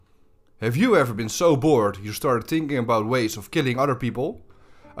Have you ever been so bored you started thinking about ways of killing other people?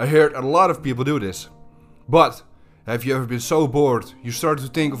 I heard a lot of people do this. But have you ever been so bored you started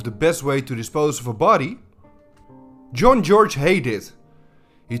to think of the best way to dispose of a body? John George Haigh did.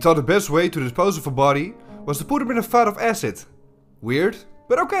 He thought the best way to dispose of a body was to put him in a vat of acid. Weird,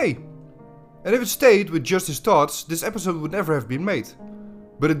 but okay. And if it stayed with just his thoughts, this episode would never have been made.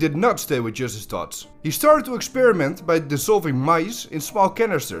 But it did not stay with just his thoughts. He started to experiment by dissolving mice in small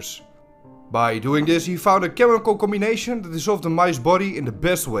canisters. By doing this, he found a chemical combination that dissolved the mice's body in the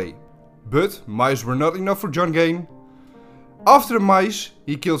best way. But mice were not enough for John Gain. After the mice,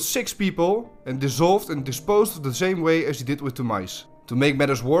 he killed 6 people and dissolved and disposed of the same way as he did with the mice. To make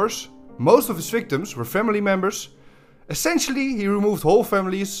matters worse, most of his victims were family members. Essentially, he removed whole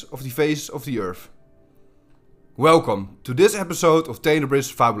families off the face of the earth. Welcome to this episode of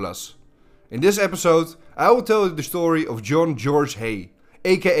Tenebris Fabulas. In this episode, I will tell you the story of John George Haigh,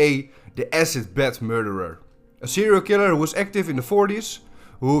 aka the acid bed murderer. A serial killer who was active in the 40s,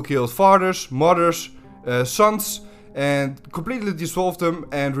 who killed fathers, mothers, sons, and completely dissolved them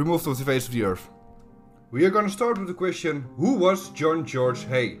and removed them off the face of the earth. We are going to start with the question, who was John George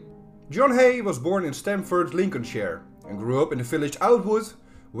Haigh? John Haigh was born in Stamford, Lincolnshire, and grew up in the village Outwood,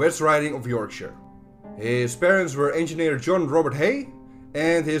 West Riding of Yorkshire. His parents were engineer John Robert Haigh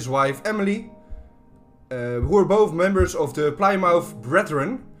and his wife Emily, who were both members of the Plymouth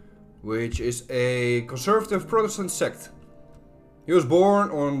Brethren, which is a conservative Protestant sect. He was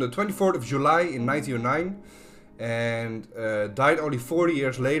born on the 24th of July in 1909 and died only 40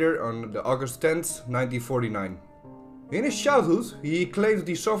 years later on the August 10th, 1949. In his childhood, he claimed that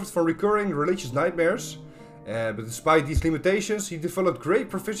he suffered from recurring religious nightmares, but despite these limitations, he developed great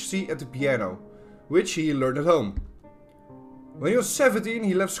proficiency at the piano, which he learned at home. When he was 17,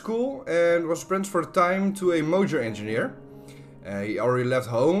 he left school and was apprenticed for a time to a motor engineer. He already left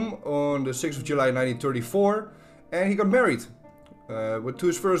home on the 6th of July 1934 and he got married to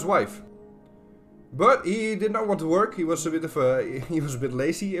his first wife. But he did not want to work. He was a bit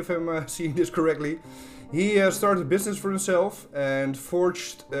lazy, if I'm seeing this correctly. He started a business for himself and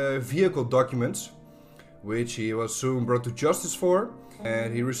forged vehicle documents, which he was soon brought to justice for.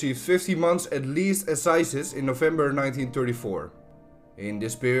 And he received 50 months at least assizes in November 1934. In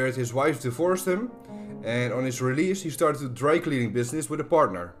this period, his wife divorced him, and on his release, he started a dry cleaning business with a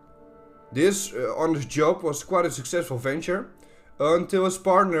partner. This honest job was quite a successful venture, until his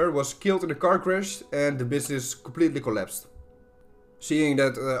partner was killed in a car crash and the business completely collapsed. Seeing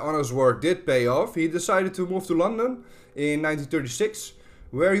that honest work did pay off, he decided to move to London in 1936,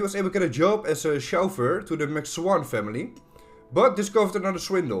 where he was able to get a job as a chauffeur to the McSwan family, but discovered another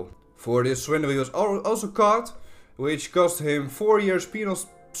swindle. For this swindle he was also caught, which cost him 4 years penal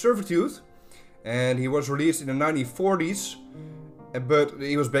servitude, and he was released in the 1940s, but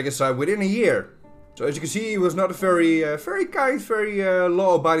he was back inside within a year. So as you can see, he was not a very kind, very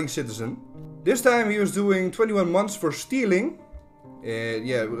law-abiding citizen. This time he was doing 21 months for stealing.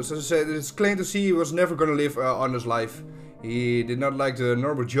 As I said, it's plain to see he was never going to live an honest life. He did not like the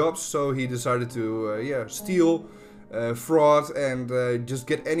normal jobs, so he decided to steal, fraud, and just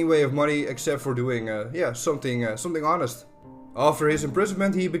get any way of money except for doing something honest. After his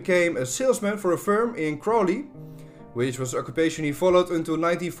imprisonment, he became a salesman for a firm in Crawley, which was the occupation he followed until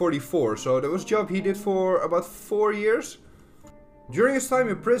 1944. So that was a job he did for about 4 years. During his time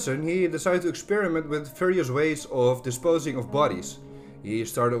in prison, he decided to experiment with various ways of disposing of bodies. He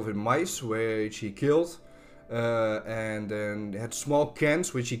started off with mice, which he killed, and then had small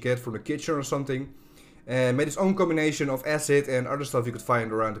cans, which he get from the kitchen or something, and made his own combination of acid and other stuff he could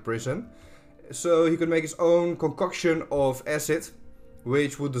find around the prison. So he could make his own concoction of acid,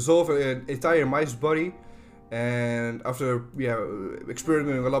 which would dissolve an entire mice's body. And after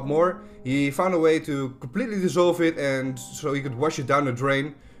experimenting a lot more, he found a way to completely dissolve it, and so he could wash it down the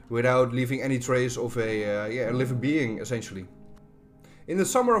drain without leaving any trace of a living being, essentially. In the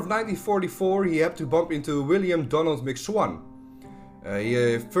summer of 1944, he happened to bump into William Donald McSwan.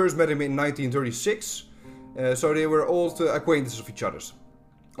 He first met him in 1936, so they were old acquaintances of each other's.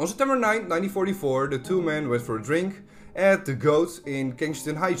 On September 9, 1944, the two men went for a drink at the Goat in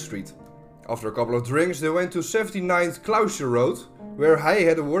Kensington High Street. After a couple of drinks, they went to 79th Clouster Road, where Haigh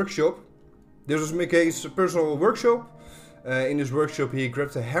had a workshop. This was McKay's personal workshop. In his workshop, he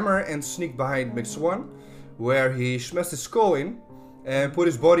grabbed a hammer and sneaked behind McSwan, where he smashed his skull in and put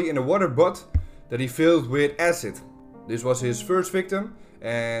his body in a water butt that he filled with acid. This was his first victim,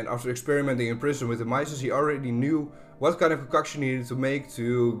 and after experimenting in prison with the mice, he already knew what kind of concoction he needed to make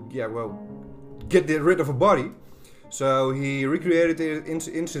to, get rid of a body. So he recreated it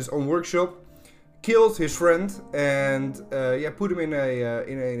in his own workshop, killed his friend and put him in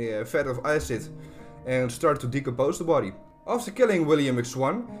a vat of acid and started to decompose the body. After killing William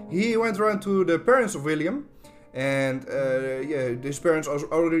McSwan, he went around to the parents of William, and his parents also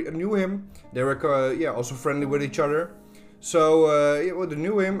already knew him. They were also friendly with each other. So they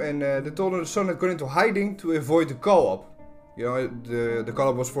knew him, and they told him the son had gone into hiding to avoid the call-up. You know, the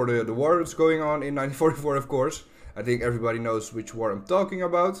call-up was for the war that's going on in 1944, of course. I think everybody knows which war I'm talking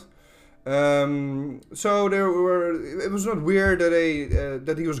about. So it was not weird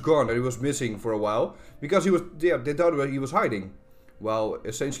that he was gone, that he was missing for a while, because they thought that he was hiding. Well,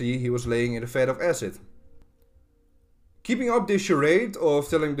 essentially he was laying in a vat of acid. Keeping up this charade of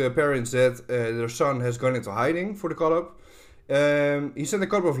telling the parents that their son has gone into hiding for the call-up, he sent a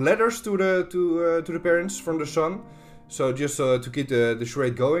couple of letters to the parents from the son. So just to keep the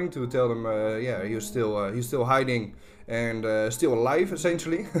charade going, to tell them, he's still hiding and still alive,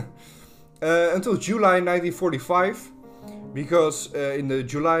 essentially. Until July 1945, because in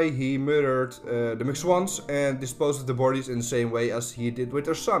July he murdered the McSwans and disposed of the bodies in the same way as he did with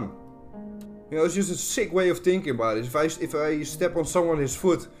their son. You know, it's just a sick way of thinking about it. If I step on someone's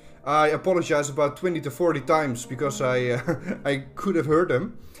foot, I apologize about 20 to 40 times because I could have hurt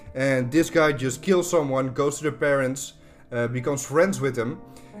them. And this guy just kills someone, goes to their parents, becomes friends with them,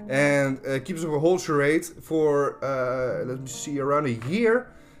 and keeps up a whole charade for, let me see, around a year.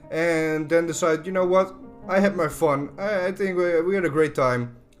 And then decide, you know what, I had my fun, I think we had a great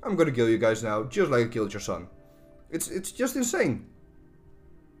time, I'm gonna kill you guys now, just like I killed your son. It's just insane.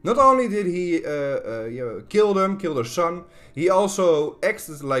 Not only did he kill their son, he also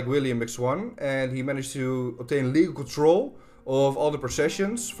acted like William McSwan, and he managed to obtain legal control of all the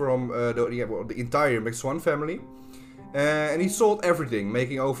possessions from the entire McSwan family. And he sold everything,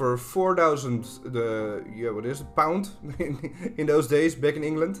 making over 4,000 pound in those days back in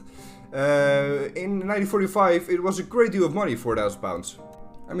England. In 1945, it was a great deal of money, 4,000 pounds.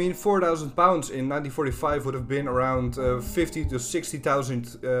 I mean, 4,000 pounds in 1945 would have been around 50 to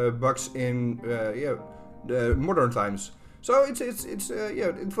 60,000 bucks in the modern times. So it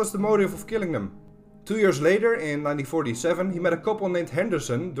was the motive of killing them. 2 years later, in 1947, he met a couple named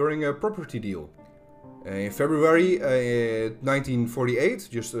Henderson during a property deal. In February 1948,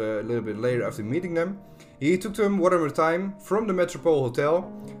 just a little bit later after meeting them, he took them one at a time from the Metropole Hotel,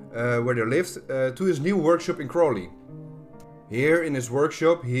 where they lived, to his new workshop in Crawley. Here in his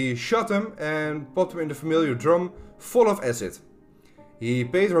workshop, he shot them and popped them in the familiar drum full of acid. He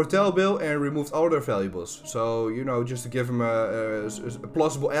paid the hotel bill and removed all their valuables. So, you know, just to give him a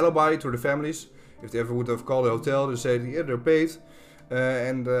plausible alibi to the families. If they ever would have called the hotel, they said, yeah, they're paid.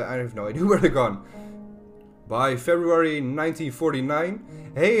 And I have no idea where they're gone. By February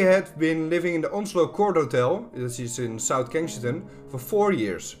 1949, Haigh had been living in the Onslow Court Hotel, this is in South Kensington, for 4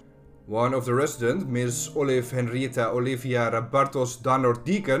 years. One of the residents, Miss Olive Henrietta Olivia Rabartos Danor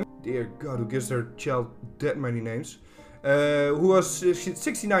Deacon, dear God, who gives their child that many names, who was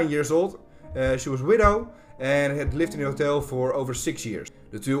 69 years old. She was widow and had lived in the hotel for over 6 years.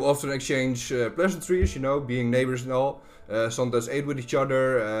 The two often exchanged pleasantries, you know, being neighbors and all. Sometimes ate with each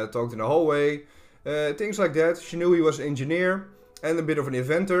other, talked in the hallway. Things like that. She knew he was an engineer and a bit of an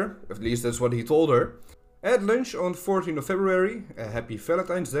inventor, at least that's what he told her. At lunch on 14th of February, a happy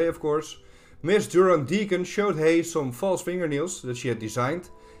Valentine's Day of course, Miss Durand Deacon showed Haigh some false fingernails that she had designed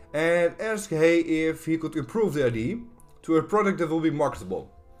and asked Haigh if he could improve the idea to a product that will be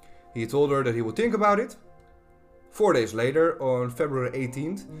marketable. He told her that he would think about it. 4 days later, on February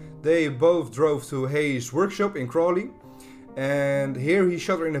 18th, they both drove to Haigh's workshop in Crawley, and here he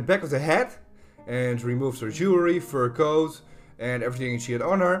shot her in the back of the head and removed her jewelry, fur coat and everything she had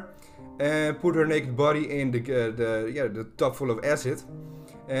on her, and put her naked body in the tub full of acid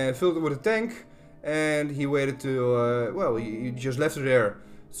and filled it with a tank. And he waited till he just left her there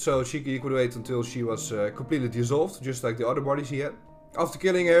so he could wait until she was completely dissolved, just like the other bodies he had. After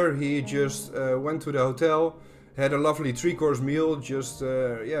killing her, he just went to the hotel, had a lovely 3-course meal, just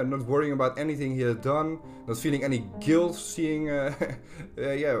not worrying about anything he had done, not feeling any guilt seeing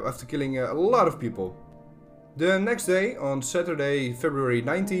after killing a lot of people. The next day, on Saturday, February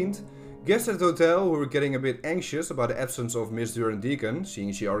 19th, guests at the hotel who were getting a bit anxious about the absence of Miss Durand Deacon,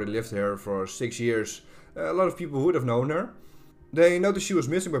 seeing she already lived there for 6 years, a lot of people would have known her. They noticed she was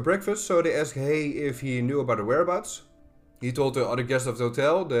missing by breakfast, so they asked Haigh if he knew about her whereabouts. He told the other guests of the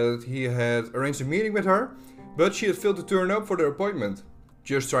hotel that he had arranged a meeting with her, but she had failed to turn up for their appointment,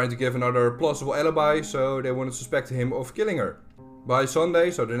 just trying to give another plausible alibi so they wouldn't suspect him of killing her. By Sunday,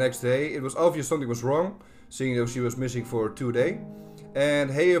 so the next day, it was obvious something was wrong, seeing that she was missing for 2 days, and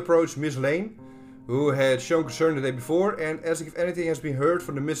Haigh approached Miss Lane, who had shown concern the day before, and asked if anything has been heard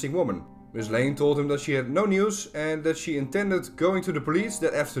from the missing woman. Miss Lane told him that she had no news and that she intended going to the police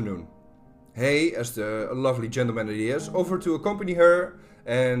that afternoon. Haigh, as the lovely gentleman that he is, offered to accompany her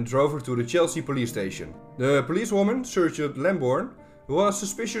and drove her to the Chelsea police station. The policewoman, Sergeant Lambourne, was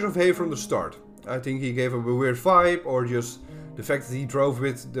suspicious of Haigh from the start. I think he gave her a weird vibe, or just the fact that he drove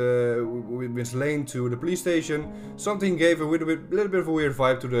with Miss Lane to the police station. Something gave a little bit of a weird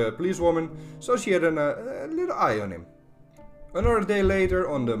vibe to the policewoman, so she had a little eye on him. Another day later,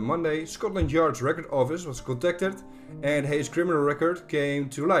 on the Monday, Scotland Yard's record office was contacted and Haigh's criminal record came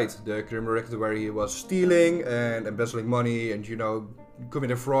to light. The criminal record where he was stealing and embezzling money and, you know,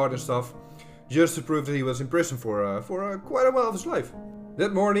 committing fraud and stuff, just to prove that he was in prison for quite a while of his life.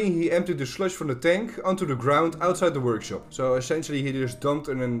 That morning he emptied the sludge from the tank onto the ground outside the workshop. So essentially he just dumped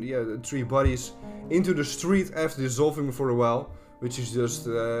 3 bodies into the street after dissolving them for a while. Which is just,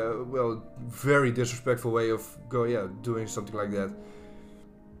 well, very disrespectful way of doing something like that.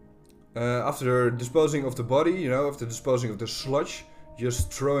 After disposing of the body, you know, after disposing of the sludge,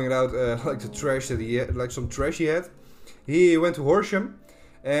 just throwing it out like the trash that he had, like some trash he had, he went to Horsham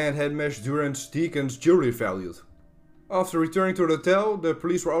and had Mesh Durant's deacon's jewelry valued. After returning to the hotel, the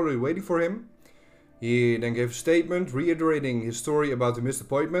police were already waiting for him. He then gave a statement reiterating his story about the missed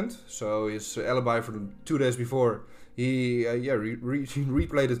appointment, so his alibi from 2 days before. He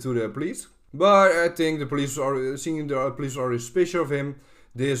replayed it to the police, but I think the police are seeing the police are suspicious of him.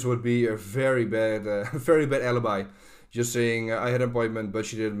 This would be a very bad alibi. Just saying I had an appointment, but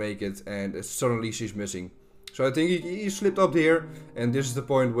she didn't make it, and suddenly she's missing. So I think he slipped up here, and this is the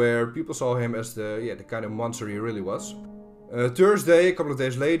point where people saw him as the kind of monster he really was. Thursday, a couple of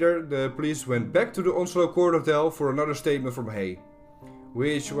days later, the police went back to the Onslow Court Hotel for another statement from Haigh,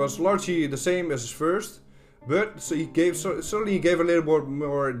 which was largely the same as his first. But so suddenly he gave a little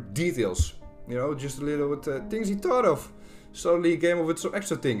more details, you know, just a little bit things he thought of. Suddenly he came up with some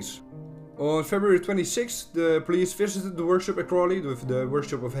extra things. On February 26th, the police visited the workshop at Crawley, the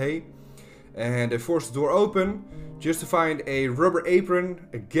workshop of Haigh, and they forced the door open just to find a rubber apron,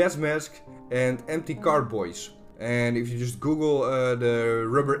 a gas mask, and empty cartboys. And if you just Google the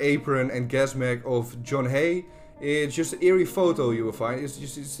rubber apron and gas mask of John Haigh, it's just an eerie photo you will find. It's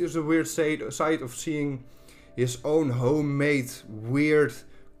just a weird sight of seeing his own homemade weird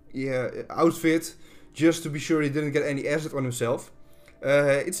outfit just to be sure he didn't get any acid on himself.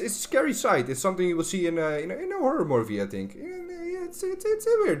 It's a scary sight. It's something you will see in a horror movie, I think. It's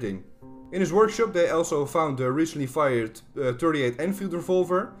a weird thing. In his workshop they also found the recently fired .38 Enfield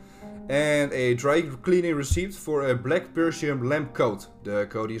revolver and a dry cleaning receipt for a black Persian lamb coat. The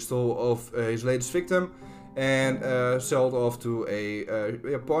coat he stole off his latest victim and sold off to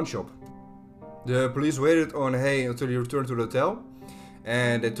a pawn shop. The police waited on Haigh until he returned to the hotel,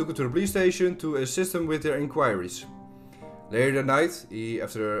 and they took him to the police station to assist him with their inquiries. Later that night,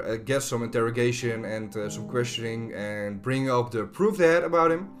 after some interrogation and some questioning and bringing up the proof they had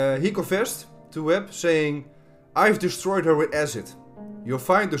about him, he confessed to Webb, saying, "I've destroyed her with acid. You'll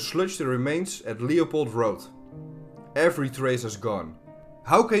find the sludge that remains at Leopold Road. Every trace has gone.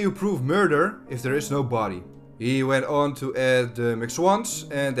 How can you prove murder if there is no body?" He went on to add the McSwans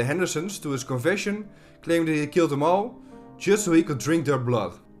and the Hendersons to his confession, claiming that he killed them all just so he could drink their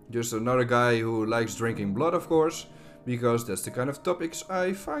blood. Just another guy who likes drinking blood, of course, because that's the kind of topics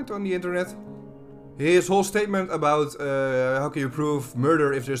I find on the internet. His whole statement about how can you prove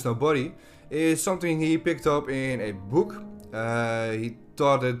murder if there's no body is something he picked up in a book. He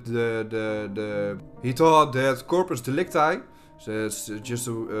thought that corpus delicti, so it's just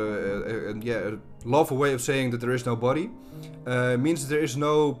a lawful way of saying that there is no body, means that there is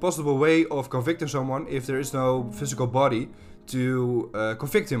no possible way of convicting someone if there is no physical body to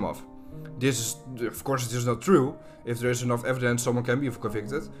convict him of. This is, of course, it is not true. If there is enough evidence, someone can be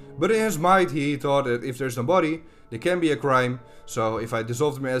convicted. But in his mind, he thought that if there is no body, there can be a crime. So if I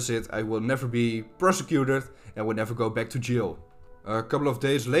dissolve them in acid, I will never be prosecuted and will never go back to jail. A couple of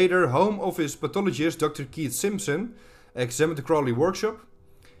days later, Home Office pathologist Dr. Keith Simpson examined the Crawley workshop.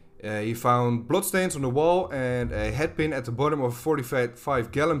 He found bloodstains on the wall and a headpin at the bottom of a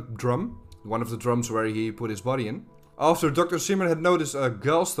 45-gallon drum, one of the drums where he put his body in. After Dr. Simon had noticed a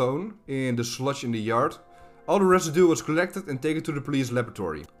gallstone in the sludge in the yard, all the residue was collected and taken to the police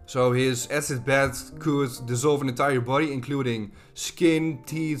laboratory. So his acid bath could dissolve an entire body, including skin,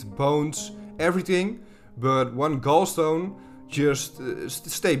 teeth, bones, everything, but one gallstone just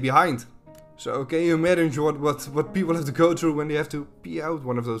stayed behind. So can you imagine what people have to go through when they have to pee out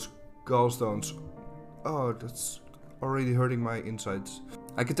one of those gallstones? Oh, that's already hurting my insides.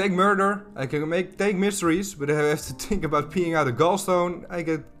 I can take murder, I can take mysteries, but I have to think about peeing out a gallstone. I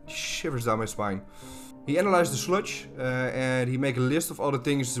get shivers down my spine. He analyzed the sludge and he made a list of all the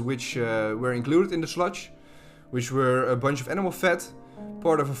things which were included in the sludge, which were a bunch of animal fat,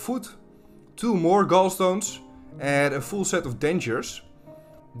 part of a foot, 2 more gallstones, and a full set of dentures.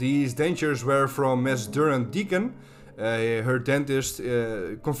 These dentures were from Miss Durant Deacon. Her dentist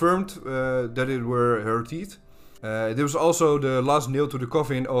confirmed that it were her teeth. This was also the last nail to the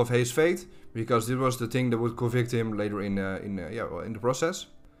coffin of Haig's fate, because this was the thing that would convict him later in the process.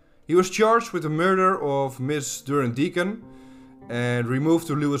 He was charged with the murder of Miss Durant Deacon and removed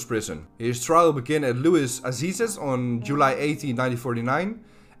to Lewis prison. His trial began at Lewis Assizes on July 18, 1949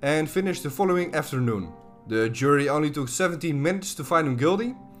 and finished the following afternoon. The jury only took 17 minutes to find him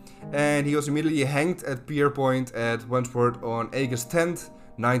guilty, and he was immediately hanged at Pier Point at Wandsworth on August 10th,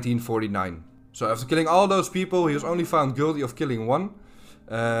 1949. So after killing all those people, he was only found guilty of killing one,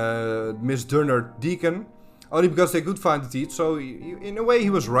 Miss Durant Deacon, only because they could find the teeth. So in a way he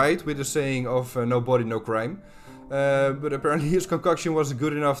was right with the saying of no body, no crime. But apparently his concoction wasn't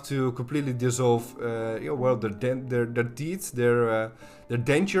good enough to completely dissolve their teeth, their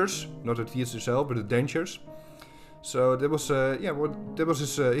dentures, not the teeth themselves, but the dentures. So that was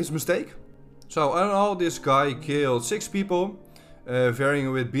his mistake. So all in all, this guy killed 6 people,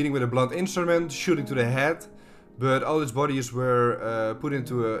 varying with beating with a blunt instrument, shooting to the head. But all his bodies were put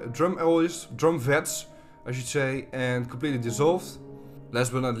into drum vats, I should say, and completely dissolved.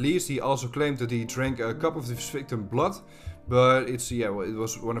 Last but not least, he also claimed that he drank a cup of his victim's blood, but it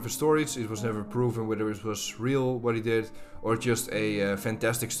was one of his stories. It was never proven whether it was real what he did or just a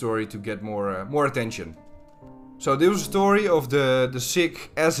fantastic story to get more attention. So this was a story of the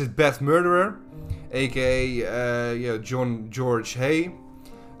sick acid bath murderer, aka John George Haigh.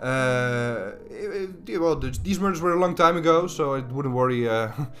 These murders were a long time ago, so I wouldn't worry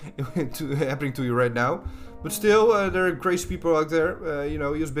happening to you right now. But still, there are crazy people out there. He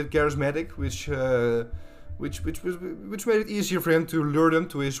was a bit charismatic, which made it easier for him to lure them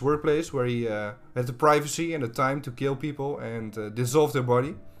to his workplace, where he had the privacy and the time to kill people and dissolve their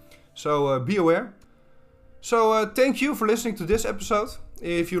body. So be aware. So thank you for listening to this episode.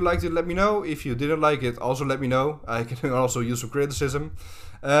 If you liked it, let me know. If you didn't like it, also let me know. I can also use some criticism.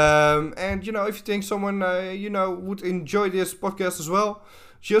 And if you think someone would enjoy this podcast as well,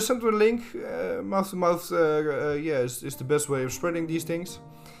 just send them a link. Mouth to mouth, is the best way of spreading these things.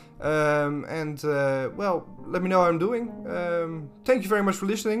 Let me know how I'm doing. Thank you very much for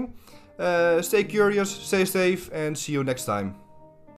listening. Stay curious, stay safe, and see you next time.